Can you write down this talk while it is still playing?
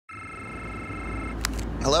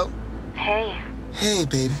Hello? Hey. Hey,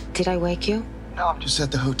 babe. Did I wake you? No, I'm just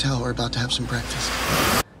at the hotel. We're about to have some breakfast.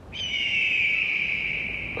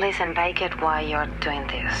 Listen, I get why you're doing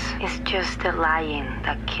this. It's just the lying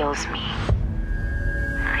that kills me.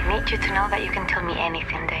 I need you to know that you can tell me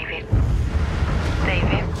anything, David.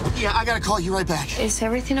 David? Yeah, I gotta call you right back. Is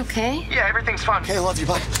everything okay? Yeah, everything's fine. Okay, I love you,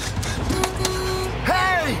 bye.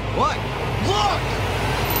 Hey! What? Look!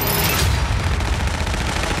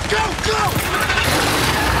 Go!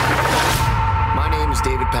 My name is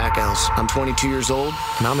David Packhouse. I'm 22 years old,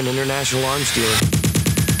 and I'm an international arms dealer.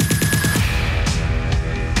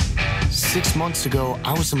 6 months ago,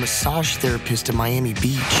 I was a massage therapist in Miami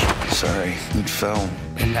Beach. Sorry, you fell.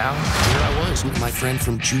 And now, here I was with my friend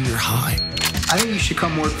from junior high. I think you should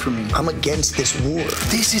come work for me. I'm against this war.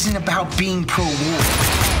 This isn't about being pro-war.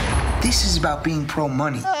 This is about being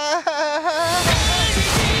pro-money.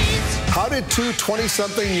 How did two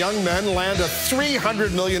 20-something young men land a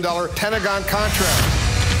 $300 million Pentagon contract?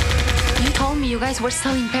 You told me you guys were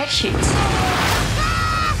selling bed sheets.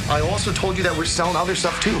 I also told you that we're selling other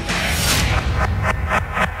stuff, too.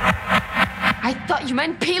 I thought you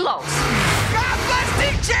meant pillows. God bless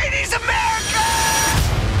Dick Cheney's America!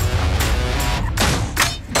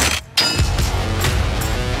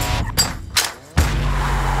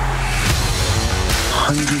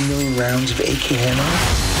 $100 million rounds of AK ammo?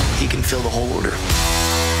 He can fill the whole order.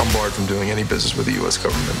 I'm barred from doing any business with the U.S.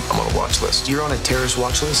 government. I'm on a watch list. You're on a terrorist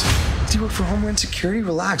watch list? Do you work for Homeland Security?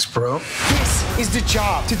 Relax, bro. This is the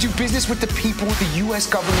job, to do business with the people the U.S.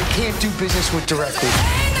 government can't do business with directly.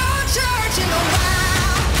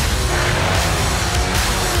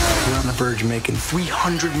 We're on the verge of making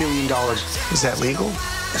 $300 million. Is that legal?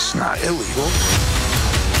 It's not illegal.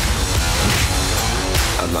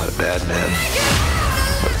 I'm not a bad man,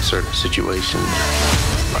 but in certain situations,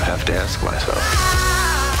 I have to ask myself,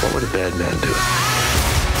 what would a bad man do?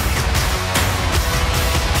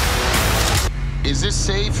 Is this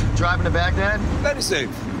safe, driving to Baghdad? Very safe.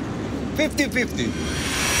 50-50.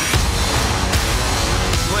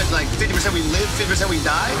 What, like 50% we live, 50% we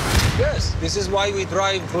die? Yes, this is why we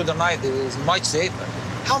drive through the night. It is much safer.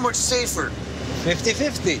 How much safer?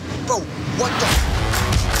 50-50. Bro, what the...